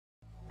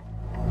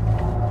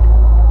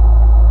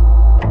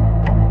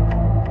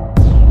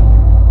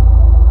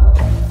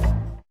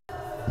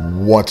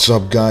What's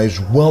up guys,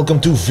 welcome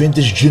to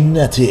Vintage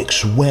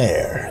Genetics,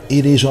 where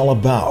it is all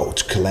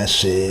about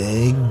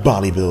classic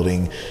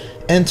bodybuilding.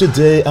 And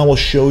today I will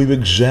show you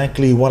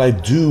exactly what I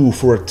do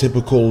for a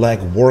typical leg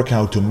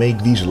workout to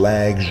make these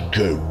legs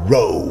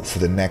grow for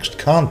the next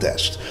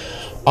contest.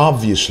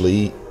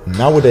 Obviously,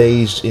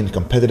 nowadays in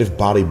competitive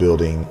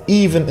bodybuilding,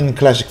 even in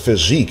classic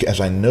physique as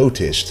I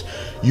noticed,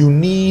 you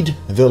need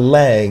the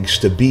legs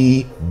to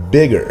be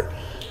bigger.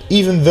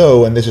 Even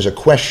though, and this is a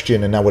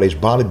question in nowadays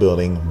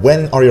bodybuilding,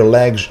 when are your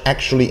legs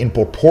actually in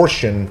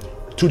proportion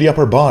to the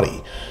upper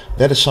body?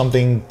 That is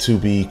something to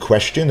be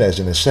questioned, as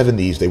in the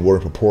 70s they were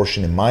in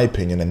proportion in my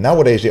opinion, and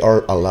nowadays they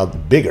are a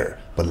lot bigger.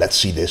 But let's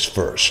see this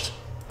first.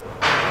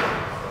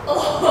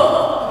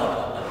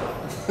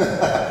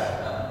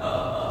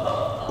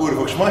 Oeh,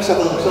 volgens mij staat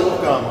er zelf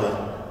op kanten.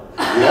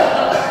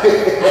 Ja?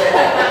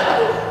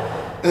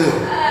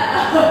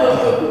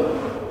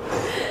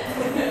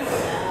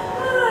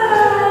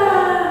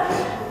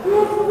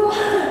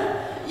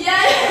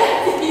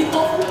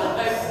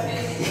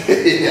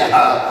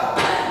 Ja,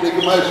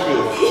 lekker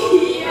muisspel.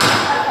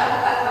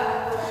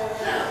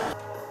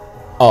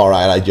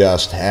 Alright, I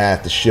just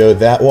had to show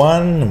that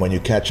one. When you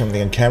catch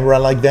something on camera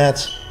like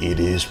that, it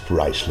is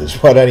priceless.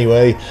 But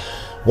anyway,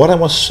 what I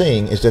was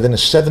saying is that in the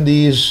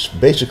 70s,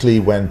 basically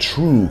when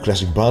true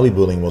classic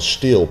bodybuilding was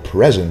still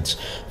present,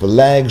 the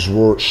legs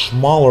were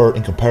smaller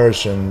in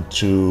comparison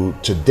to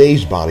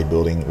today's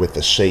bodybuilding with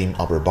the same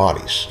upper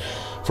bodies.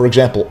 For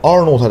example,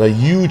 Arnold had a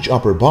huge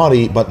upper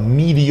body but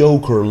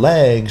mediocre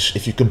legs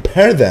if you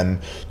compare them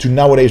to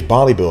nowadays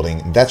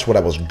bodybuilding. That's what I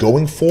was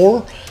going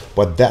for,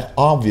 but that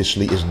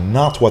obviously is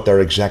not what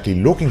they're exactly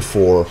looking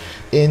for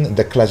in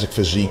the classic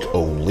physique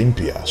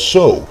Olympia.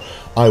 So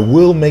I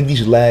will make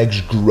these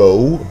legs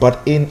grow,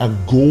 but in a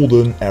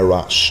golden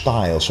era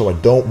style. So I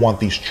don't want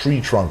these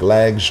tree trunk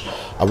legs.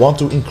 I want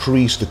to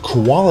increase the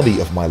quality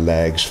of my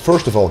legs.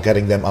 First of all,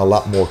 getting them a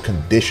lot more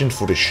conditioned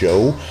for the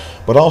show,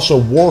 but also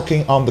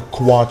working on the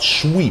quad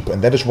sweep. And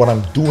that is what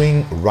I'm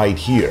doing right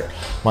here.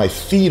 My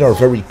feet are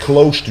very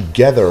close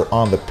together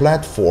on the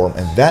platform,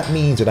 and that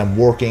means that I'm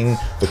working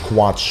the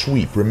quad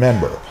sweep.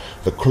 Remember,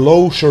 the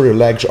closer your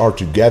legs are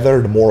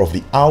together, the more of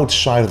the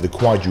outside of the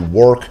quad you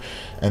work,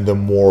 and the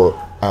more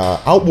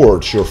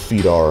outwards your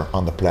feet are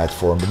on the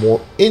platform, the more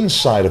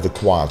inside of the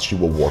quads you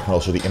will work, and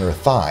also the inner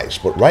thighs.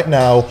 But right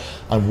now,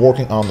 I'm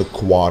working on the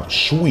quad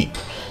sweep.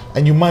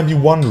 And you might be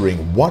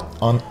wondering, what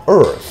on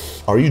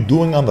earth are you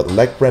doing on that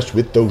leg press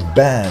with those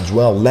bands?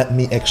 Well, let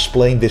me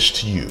explain this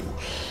to you.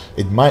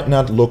 It might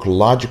not look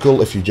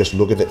logical if you just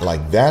look at it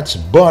like that,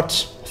 but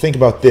think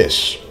about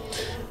this.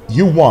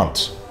 You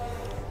want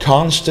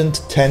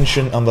constant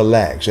tension on the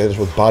legs. That is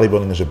what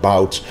bodybuilding is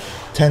about.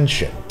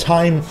 Tension,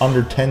 time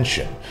under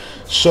tension.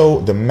 So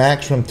the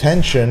maximum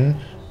tension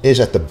is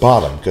at the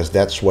bottom, because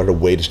that's where the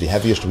weight is the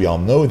heaviest, we all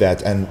know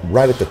that. And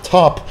right at the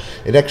top,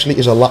 it actually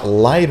is a lot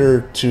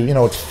lighter to,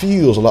 it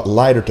feels a lot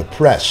lighter to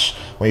press.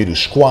 When you do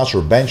squats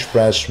or bench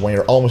press, when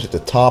you're almost at the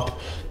top,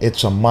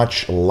 it's a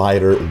much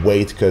lighter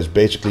weight, because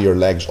basically your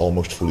leg's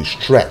almost fully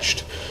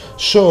stretched.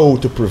 So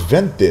to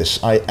prevent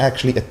this, I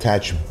actually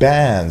attach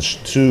bands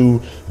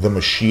to the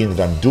machine that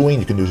I'm doing.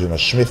 You can do it in a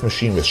Smith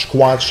machine with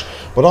squats,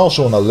 but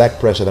also on a leg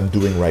press that I'm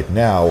doing right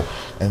now.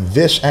 And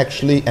this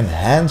actually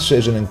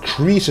enhances and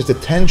increases the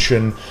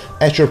tension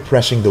as you're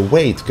pressing the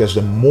weight, because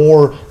the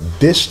more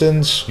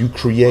distance you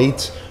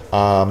create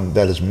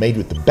that is made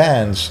with the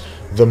bands,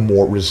 the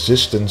more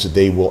resistance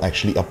they will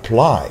actually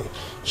apply.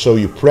 So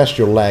you press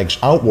your legs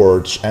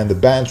outwards and the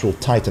bands will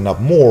tighten up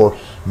more,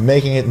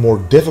 making it more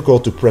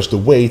difficult to press the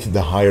weight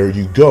the higher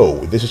you go.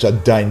 This is a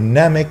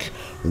dynamic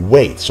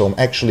weight, so I'm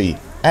actually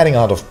adding a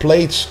lot of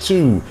plates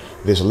to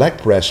this leg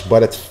press,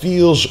 but it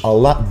feels a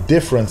lot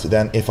different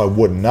than if I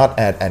would not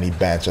add any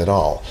bands at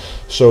all.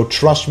 So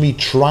trust me,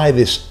 try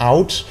this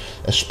out,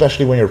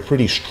 especially when you're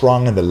pretty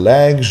strong in the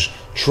legs.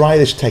 Try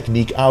this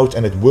technique out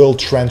and it will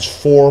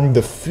transform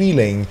the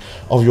feeling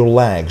of your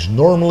legs.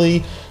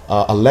 Normally,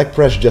 a leg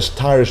press just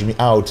tires me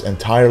out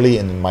entirely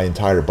in my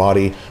entire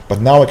body, but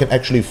now I can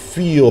actually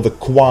feel the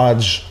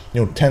quads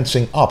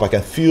tensing up. I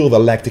can feel the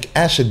lactic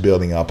acid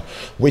building up,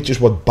 which is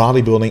what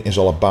bodybuilding is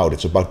all about.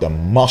 It's about the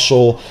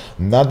muscle,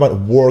 not about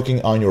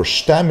working on your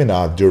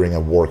stamina during a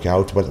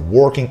workout, but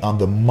working on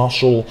the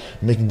muscle,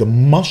 making the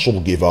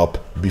muscle give up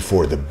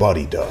before the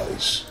body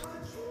does.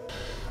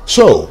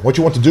 So, what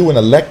you want to do in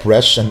a leg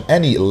press and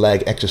any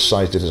leg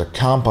exercise that is a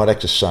compound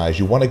exercise,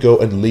 you want to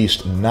go at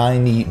least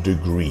 90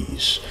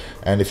 degrees.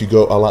 And if you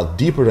go a lot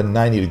deeper than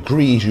 90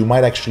 degrees, you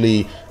might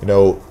actually,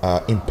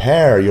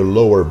 impair your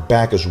lower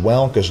back as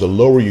well, because the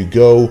lower you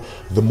go,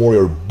 the more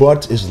your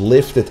butt is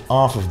lifted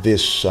off of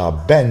this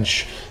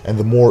bench, and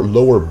the more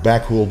lower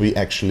back will be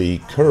actually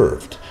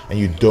curved. And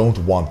you don't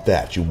want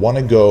that. You want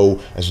to go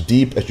as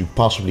deep as you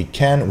possibly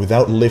can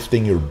without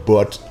lifting your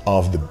butt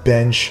off the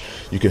bench.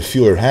 You can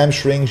feel your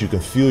hamstrings, you can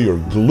feel your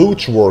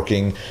glutes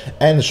working,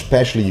 and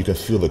especially you can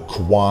feel the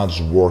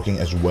quads working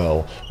as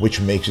well,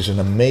 which makes this an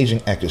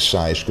amazing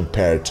exercise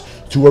compared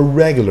to a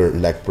regular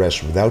leg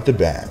press without the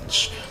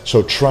bands.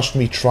 So trust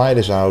me, try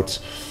this out.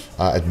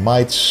 It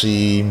might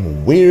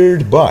seem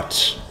weird,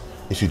 but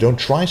if you don't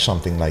try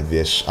something like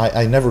this,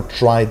 I never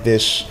tried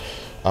this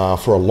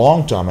for a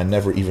long time. I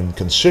never even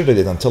considered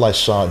it until I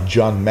saw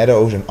John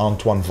Meadows and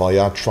Antoine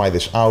Vaillat try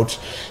this out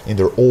in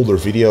their older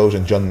videos,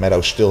 and John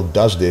Meadows still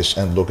does this,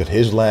 and look at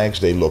his legs,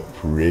 they look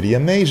pretty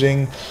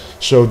amazing.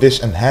 So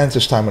this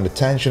enhances time and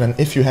attention, and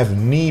if you have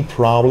knee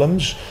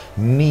problems,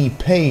 knee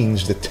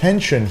pains, the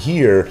tension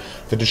here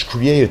that is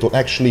created will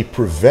actually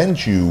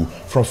prevent you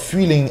from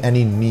feeling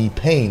any knee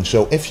pain.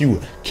 So if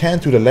you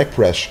can't do the leg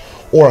press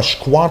or a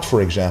squat,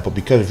 for example,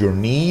 because of your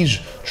knees,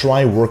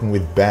 try working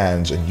with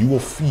bands and you will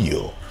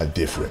feel a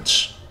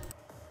difference.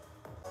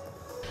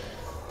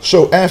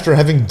 So after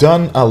having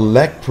done a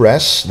leg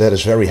press that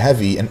is very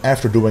heavy, and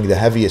after doing the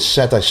heaviest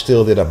set, I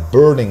still did a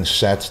burning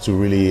set to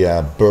really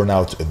burn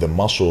out the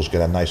muscles,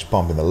 get a nice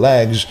pump in the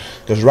legs,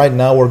 because right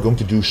now we're going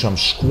to do some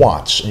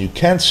squats. And you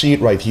can't see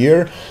it right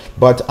here,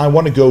 but I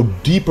want to go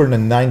deeper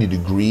than 90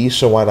 degrees.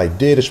 So what I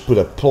did is put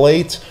a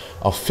plate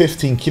of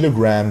 15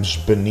 kilograms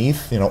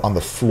beneath, on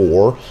the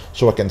floor,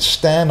 so I can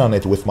stand on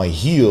it with my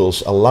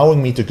heels,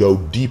 allowing me to go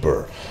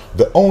deeper.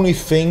 The only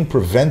thing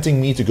preventing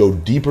me to go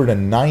deeper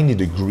than 90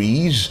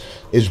 degrees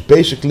is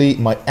basically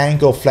my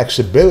ankle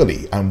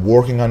flexibility. I'm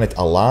working on it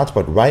a lot,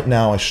 but right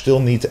now I still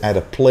need to add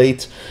a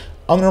plate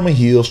under my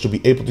heels to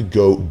be able to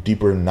go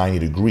deeper than 90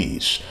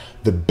 degrees.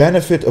 The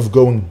benefit of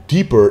going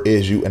deeper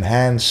is you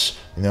enhance,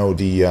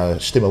 the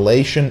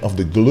stimulation of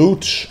the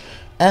glutes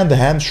and the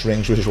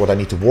hamstrings, which is what I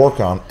need to work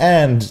on.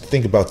 And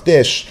think about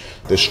this,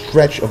 the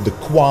stretch of the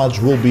quads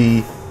will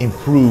be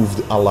improved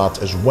a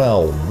lot as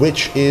well,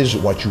 which is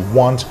what you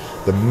want,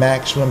 the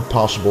maximum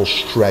possible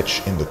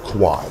stretch in the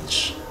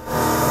quads.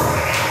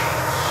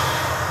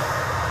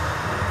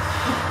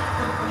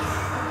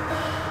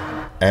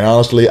 And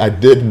honestly, I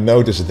didn't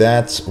notice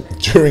that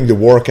during the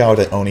workout.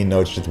 I only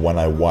noticed it when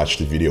I watched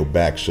the video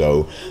back,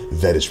 so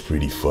that is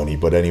pretty funny.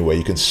 But anyway,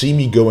 you can see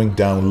me going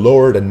down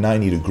lower than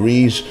 90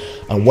 degrees.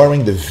 I'm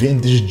wearing the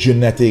Vintage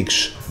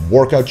Genetics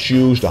workout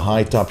shoes, the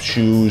high top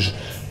shoes,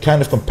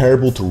 kind of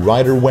comparable to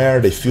rider wear.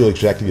 They feel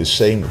exactly the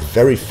same,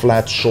 very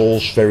flat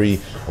soles,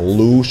 very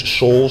loose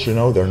soles,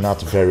 they're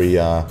not very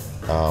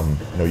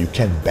you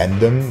can't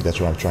bend them, that's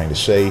what I'm trying to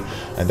say,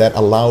 and that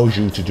allows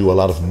you to do a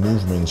lot of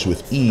movements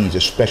with ease,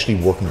 especially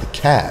working the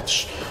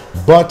calves.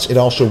 But it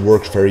also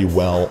works very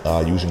well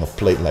using a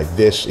plate like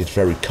this. It's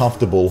very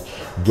comfortable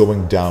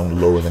going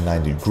down lower than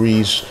 90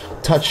 degrees,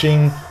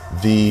 touching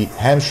the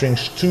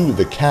hamstrings to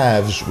the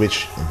calves,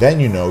 which then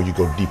you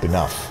go deep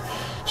enough.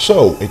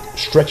 So it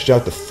stretches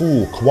out the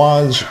full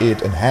quads,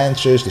 it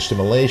enhances the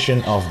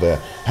stimulation of the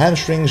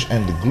hamstrings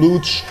and the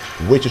glutes,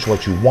 which is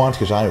what you want,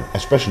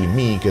 especially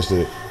me, because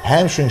the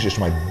hamstrings is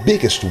my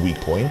biggest weak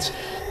point.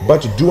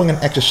 But doing an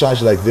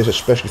exercise like this,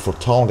 especially for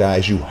tall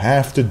guys, you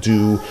have to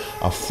do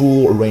a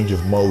full range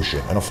of motion.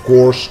 And of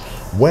course,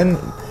 when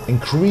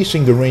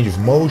increasing the range of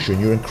motion,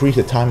 you increase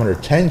the time under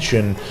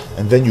tension,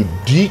 and then you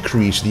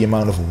decrease the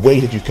amount of weight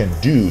that you can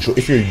do. So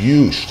if you're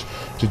used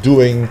to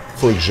doing,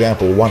 for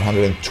example,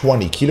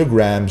 120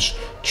 kilograms,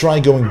 try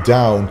going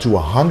down to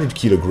 100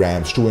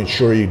 kilograms to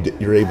ensure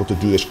you're able to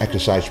do this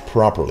exercise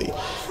properly.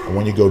 And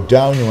when you go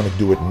down, you want to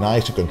do it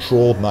nice and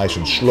controlled, nice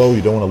and slow.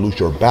 You don't want to lose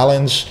your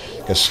balance,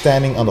 because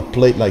standing on a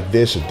plate like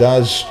this, it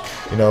does,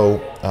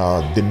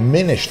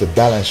 diminish the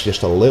balance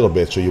just a little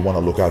bit. So you want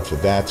to look out for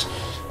that.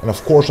 And of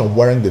course, I'm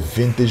wearing the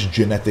Vintage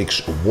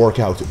Genetics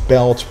workout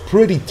belt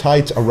pretty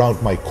tight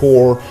around my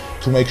core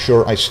to make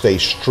sure I stay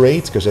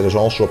straight, because that is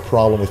also a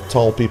problem with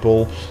tall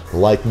people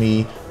like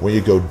me. When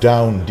you go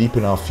down deep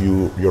enough,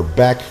 your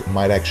back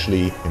might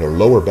actually,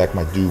 lower back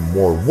might do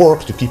more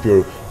work to keep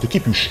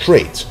you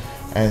straight.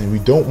 And we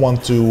don't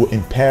want to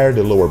impair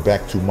the lower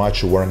back too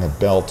much, so wearing a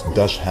belt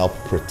does help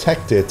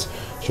protect it.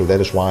 So that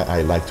is why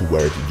I like to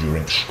wear it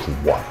during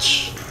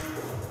squats.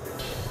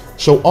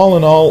 So all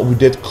in all, we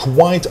did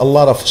quite a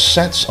lot of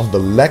sets of the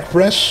leg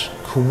press,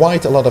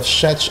 quite a lot of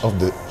sets of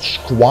the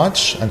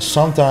squats, and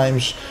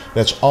sometimes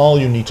that's all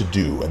you need to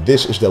do. And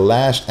this is the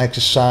last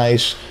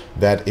exercise.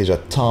 That is a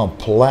Tom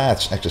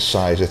Platz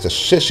exercise. It's a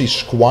Sissy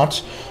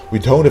Squat. We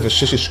don't have a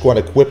Sissy Squat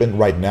equipment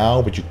right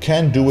now, but you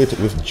can do it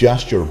with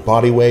just your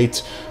body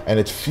weight, and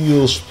it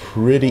feels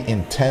pretty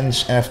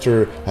intense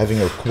after having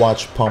your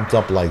quads pumped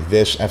up like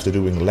this, after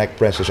doing leg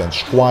presses and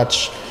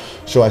squats.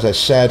 So as I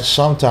said,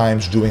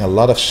 sometimes doing a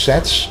lot of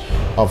sets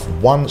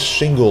of one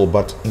single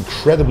but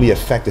incredibly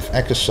effective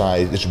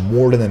exercise is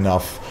more than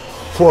enough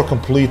for a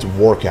complete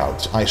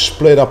workout. I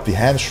split up the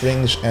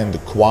hamstrings and the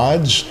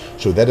quads,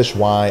 so that is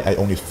why I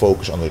only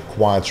focus on the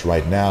quads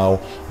right now,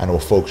 and I will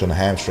focus on the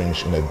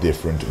hamstrings in a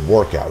different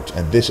workout.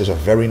 And this is a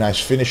very nice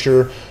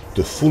finisher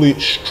to fully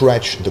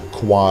stretch the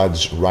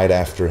quads right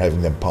after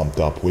having them pumped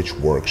up, which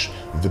works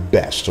the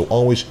best. So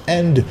always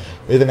end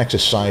with an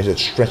exercise that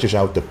stretches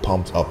out the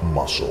pumped up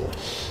muscle.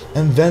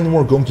 And then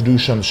we're going to do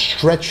some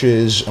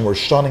stretches, and we're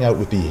starting out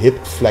with the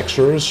hip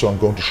flexors. So I'm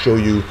going to show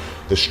you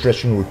the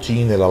stretching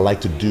routine that I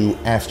like to do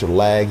after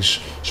legs.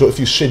 So if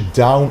you sit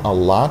down a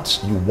lot,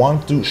 you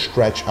want to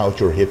stretch out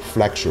your hip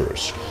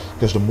flexors,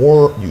 because the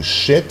more you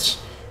sit,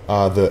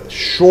 the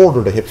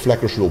shorter the hip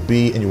flexors will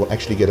be, and you will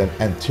actually get an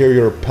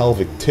anterior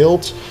pelvic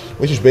tilt,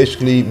 which is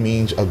basically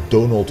means a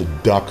Donald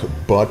Duck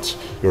butt,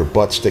 your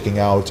butt sticking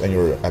out and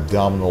your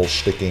abdominals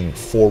sticking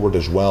forward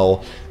as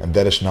well. And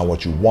that is not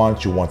what you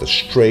want. You want a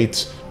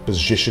straight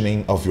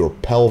positioning of your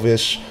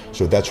pelvis,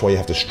 so that's why you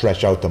have to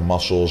stretch out the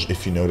muscles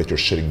if you know that you're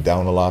sitting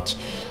down a lot.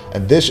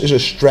 And this is a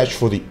stretch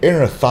for the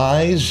inner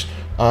thighs,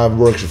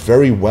 works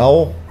very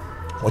well.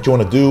 What you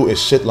want to do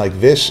is sit like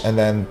this and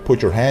then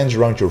put your hands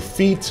around your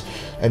feet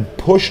and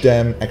push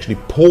them, actually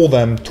pull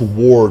them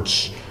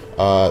towards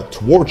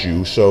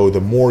you. So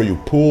the more you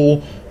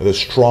pull, the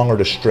stronger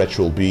the stretch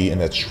will be, and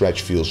that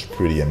stretch feels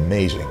pretty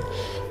amazing.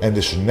 And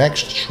this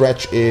next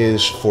stretch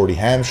is for the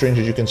hamstrings,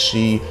 as you can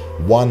see,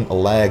 one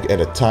leg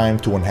at a time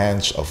to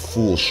enhance a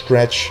full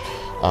stretch.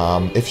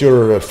 If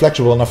you're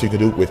flexible enough, you can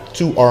do it with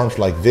 2 arms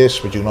like this,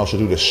 but you can also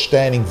do the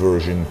standing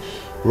version,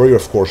 where you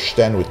of course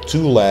stand with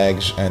 2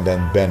 legs and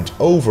then bend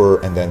over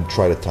and then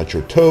try to touch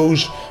your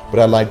toes. But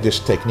I like this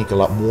technique a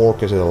lot more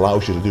because it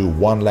allows you to do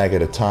 1 leg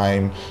at a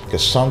time,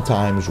 because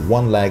sometimes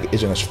one leg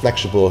isn't as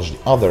flexible as the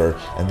other,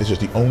 and this is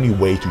the only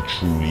way to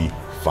truly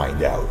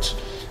find out.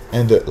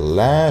 And the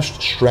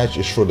last stretch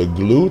is for the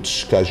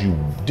glutes, because you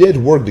did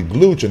work the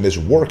glutes in this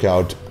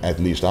workout, at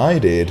least I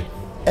did.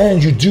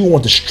 And you do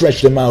want to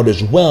stretch them out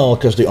as well,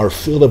 because they are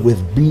filled up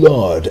with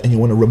blood, and you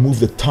want to remove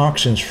the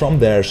toxins from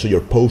there so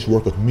your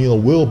post-workout meal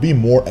will be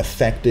more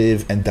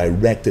effective and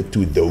directed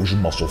to those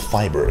muscle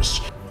fibers.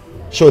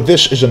 So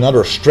this is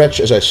another stretch,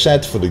 as I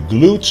said, for the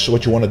glutes.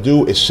 What you want to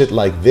do is sit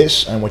like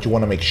this, and what you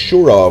want to make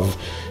sure of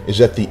is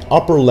that the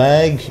upper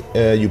leg,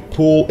 you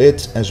pull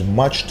it as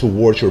much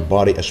towards your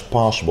body as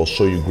possible.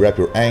 So you grab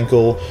your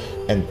ankle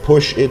and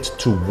push it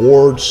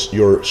towards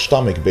your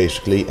stomach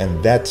basically,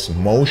 and that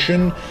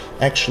motion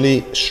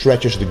actually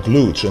stretches the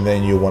glutes. And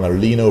then you want to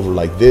lean over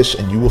like this,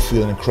 and you will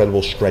feel an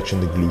incredible stretch in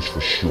the glutes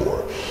for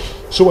sure.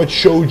 So I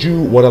showed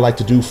you what I like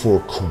to do for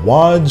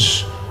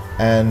quads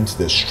and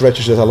the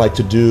stretches that I like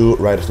to do.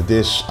 Right after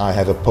this, I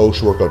have a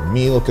post-workout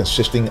meal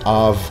consisting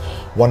of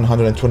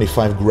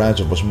 125 grams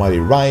of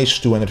basmati rice,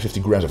 250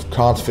 grams of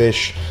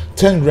codfish,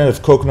 10 grams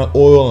of coconut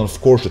oil, and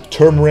of course the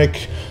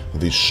turmeric,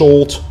 the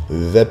salt,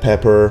 the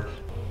pepper,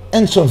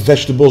 and some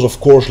vegetables, of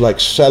course, like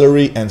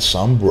celery and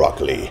some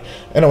broccoli.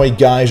 Anyway,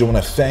 guys, I want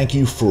to thank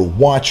you for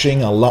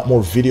watching. A lot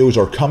more videos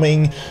are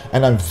coming,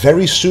 and I'm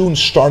very soon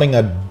starting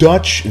a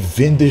Dutch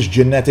vintage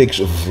genetics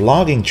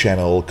vlogging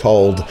channel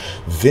called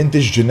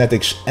Vintage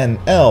Genetics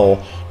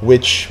NL,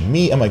 which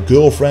me and my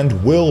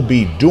girlfriend will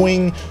be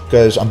doing,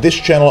 because on this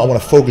channel I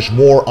want to focus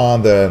more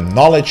on the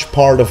knowledge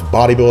part of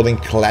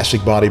bodybuilding,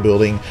 classic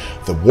bodybuilding,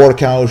 the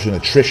workouts, the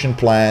nutrition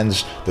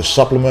plans, the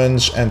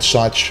supplements and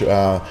such.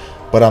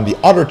 But on the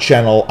other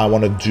channel, I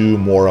want to do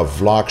more of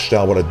vlog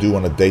style, what I do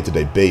on a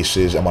day-to-day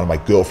basis, and what my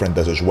girlfriend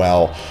does as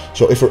well.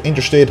 So if you're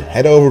interested,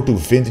 head over to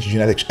Vintage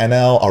Genetics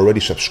NL, already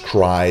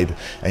subscribe,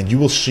 and you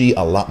will see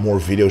a lot more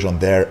videos on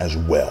there as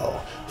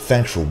well.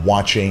 Thanks for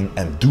watching,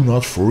 and do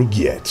not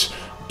forget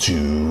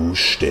to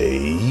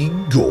stay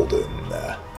golden.